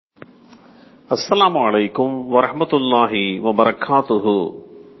அஸ்ஸலாமு அலைக்கும் வரஹ்மத்துல்லாஹி வபரகாத்துஹு.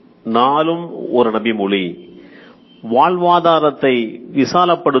 நாளும் ஒரு நபி மொழி. வாழ்வாதாரத்தை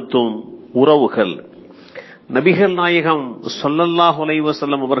விசாலப்படுத்தும் உறவுகள். நபிகள் நாயகம் ஸல்லல்லாஹு அலைஹி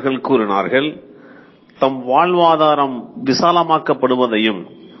வஸல்லம் அவர்கள் கூறினார்கள், தம் வாழ்வாதாரம் விசாலமாக்கப்படுவதையும்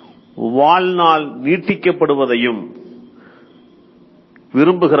வாழ்நாள் நீட்டிக்கப்படுவதையும்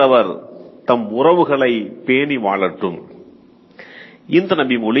விரும்புகிறவர் தம் உறவுகளை பேணி வாழட்டும். இந்த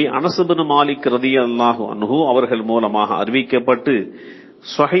நபி மொழி அனஸ் இப்னு மாலிக் ரலியல்லாஹு அன்ஹு அவர்கள் மூலமாக அறிவிக்கப்பட்டு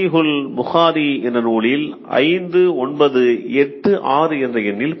ஸஹீஹுல் புகாரி என்ற நூலில் 5986 என்ற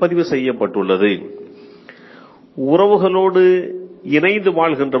எண்ணில் பதிவு செய்யப்பட்டுள்ளது. உறவுகளோடு இணைந்து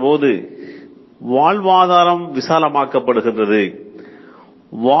வாழ்கின்ற போது வாழ்வாதாரம் விசாலமாக்கப்படுகின்றது,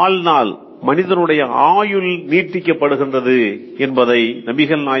 வாழ்நாள் மனிதனுடைய ஆயுள் நீட்டிக்கப்படுகின்றது என்பதை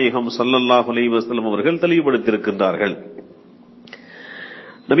நபிகள் நாயகம் ஸல்லல்லாஹு அலைஹி வஸல்லம் அவர்கள் தெளிவுபடுத்தியிருக்கின்றார்கள்.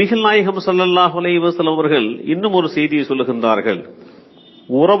 நபிகள் நாயகம் ஸல்லல்லாஹு அலைஹி வஸல்லம் அவர்கள் இன்னும் ஒரு செய்தியை சொல்லுகின்றார்கள்.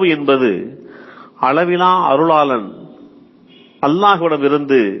 உறவு என்பது அளவிலா அருளாளன்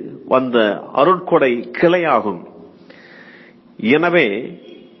அல்லாஹ்விடமிருந்து வந்த அருட்கொடை கிளையாகும். எனவே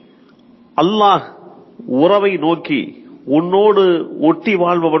அல்லாஹ் உறவை நோக்கி, உன்னோடு ஒட்டி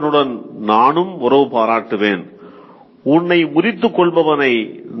வாழ்பவனுடன் நானும் உறவு பாராட்டுவேன், உன்னை முறித்துக் கொள்பவனை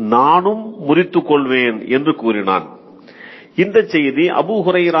நானும் முறித்துக் கொள்வேன் என்று கூறினான். இந்த செய்தி அபூ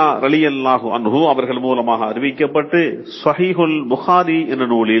ஹுரைரா ரலியல்லாஹு அன்ஹு அவர்கள் மூலமாக அறிவிக்கப்பட்டு ஸஹீஹுல் புகாரி என்ற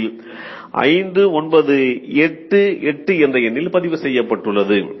நூலில் 5988 என்ற எண்ணில் பதிவு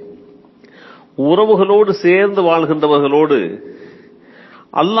செய்யப்பட்டுள்ளது. உறவுகளோடு சேர்ந்து வாழ்கின்றவர்களோடு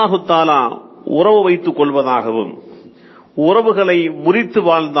அல்லாஹு தஆலா உறவு வைத்துக் கொள்வதாகவும், உறவுகளை முறித்து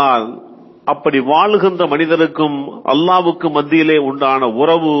வாழ்ந்தால் அப்படி வாழுகின்ற மனிதருக்கும் அல்லாஹ்வுக்கும் மத்தியிலே உண்டான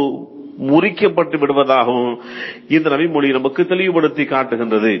உறவு முறிக்கப்பட்டு விடுவதாகவும் இந்த நபிமொழி நமக்கு தெளிவுபடுத்தி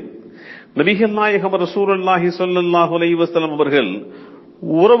காட்டுகின்றது. நபிகள் நாயகம் ரசூலுல்லாஹி ஸல்லல்லாஹு அலைஹி வஸல்லம் அவர்கள்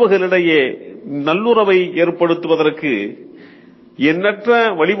உறவுகளிடையே நல்லுறவை ஏற்படுத்துவதற்கு எண்ணற்ற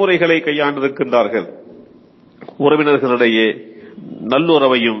வழிமுறைகளை கையாண்டிருக்கின்றார்கள். உறவினர்களிடையே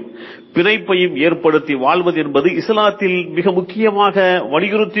நல்லுறவையும் பிணைப்பையும் ஏற்படுத்தி வாழ்வது என்பது இஸ்லாத்தில் மிக முக்கியமாக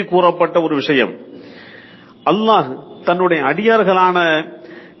வலியுறுத்தி கூறப்பட்ட ஒரு விஷயம். அல்லாஹ் தன்னுடைய அடியார்களான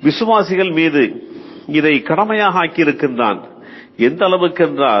விசுவாசிகள் மீது இதை கடமையாக ஆக்கியிருக்கின்றான். எந்த அளவுக்கு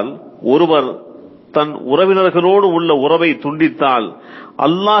என்றால், ஒருவர் தன் உறவினர்களோடு உள்ள உறவை துண்டித்தால்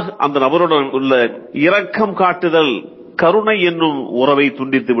அல்லாஹ் அந்த நபருடன் உள்ள இரக்கம் காட்டுதல், கருணை என்னும் உறவை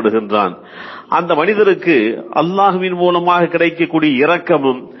துண்டித்து விடுகின்றான். அந்த மனிதருக்கு அல்லாஹ்வின் மூலமாக கிடைக்கக்கூடிய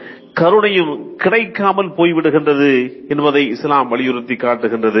இரக்கமும் கருணையும் கிடைக்காமல் போய்விடுகின்றது என்பதை இஸ்லாம் வலியுறுத்தி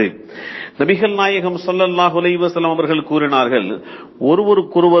காட்டுகின்றது. நபிகள் நாயகம் ஸல்லல்லாஹு அலைஹி வஸல்லம் அவர்கள் கூறினார்கள்,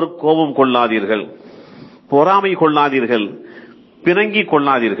 ஒருவருக்கொருவர் கோபம் கொள்ளாதீர்கள், பொறாமை கொள்ளாதீர்கள், பிணங்கி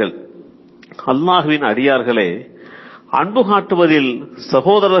கொள்ளாதீர்கள். அல்லாஹ்வின் அடியார்களே, அன்பு காட்டுவதில்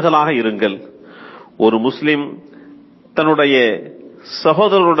சகோதரர்களாக இருங்கள். ஒரு முஸ்லிம் தன்னுடைய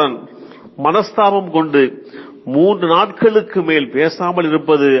சகோதரருடன் மனஸ்தாபம் கொண்டு 3 நாட்களுக்கு மேல் பேசாமல்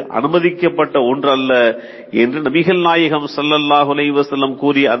இருப்பது அனுமதிக்கப்பட்ட ஒன்றல்ல என்று நபிகள் நாயகம் ஸல்லல்லாஹு அலைஹி வஸல்லம்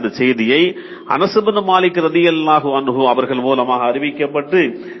கூறிய அந்த செய்தியை அனஸ் இப்னு மாலிக் ரலியல்லாஹு அன்ஹு அவர்கள் மூலமாக அறிவிக்கப்பட்டு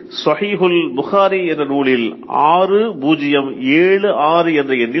ஸஹீஹுல் புகாரி என்ற நூலில் 6076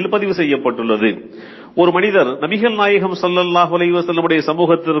 என்ற எண்ணில் பதிவு செய்யப்பட்டுள்ளது. ஒரு மனிதர் நபிகள் நாயகம் ஸல்லல்லாஹு அலைஹி வஸல்லமுடைய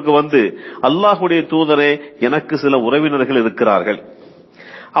சமூகத்திற்கு வந்து, அல்லாஹ்வுடைய தூதரே, எனக்கு சில உறவினர்கள் இருக்கிறார்கள்,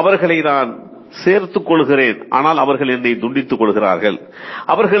 அவர்களை நான் சேர்த்துக் கொள்கிறேன், ஆனால் அவர்கள் என்னை துண்டித்துக் கொள்கிறார்கள்.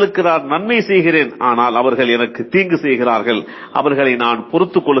 அவர்களுக்கு நான் நன்மை செய்கிறேன், ஆனால் அவர்கள் எனக்கு தீங்கு செய்கிறார்கள். அவர்களை நான்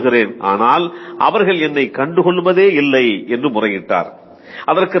பொறுத்துக் கொள்கிறேன், ஆனால் அவர்கள் என்னை கண்டுகொள்வதே இல்லை என்று முறையிட்டார்.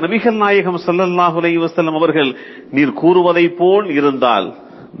 அதற்கு நபிகள் நாயகம் ஸல்லல்லாஹு அலைஹி வஸல்லம் அவர்கள், நீர் கூறுவதை போல் இருந்தால்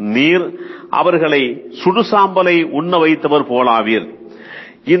நீர் அவர்களை சுடுசாம்பலை உண்ண வைத்தவர் போலாவீர்.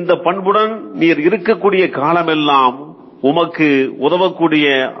 இந்த பண்புடன் நீர் இருக்கக்கூடிய காலமெல்லாம் உமக்கு உதவக்கூடிய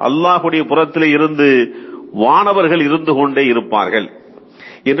அல்லாஹ்வுடைய புறத்திலே இருந்து வானவர்கள் இருந்து கொண்டே இருப்பார்கள்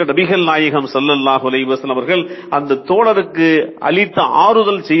என்று நபிகள் நாயகம் ஸல்லல்லாஹு அலைஹி வஸல்லம் அவர்கள் அந்த தோழருக்கு அளித்த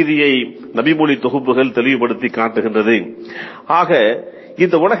ஆறுதல் செய்தியை நபிமொழி தொகுப்புகள் தெளிவுபடுத்தி காட்டுகின்றது. ஆக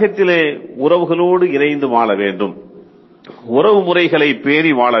இந்த உலகத்திலே உறவுகளோடு இணைந்து வாழ வேண்டும், உறவு முறைகளை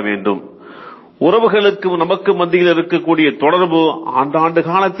பேணி வாழ வேண்டும். உறவுகளுக்கு நமக்கு மத்தியில் இருக்கக்கூடிய தொடர்பு ஆண்டாண்டு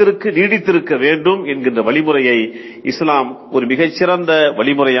காலத்திற்கு நீடித்திருக்க வேண்டும் என்கின்ற வழிமுறையை இஸ்லாம் ஒரு மிகச்சிறந்த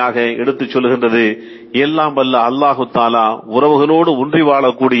வழிமுறையாக எடுத்துச் சொல்கின்றது. எல்லாம் வல்ல அல்லாஹு தஆலா உறவுகளோடு ஒன்றி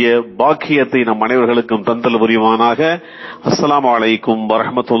வாழக்கூடிய பாக்கியத்தை நம் அனைவர்களுக்கும் தந்தல் புரிவானாக. அஸ்ஸலாமு அலைக்கும்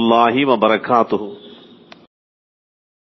வரஹ்மத்துல்லாஹி வபரகாத்துஹு.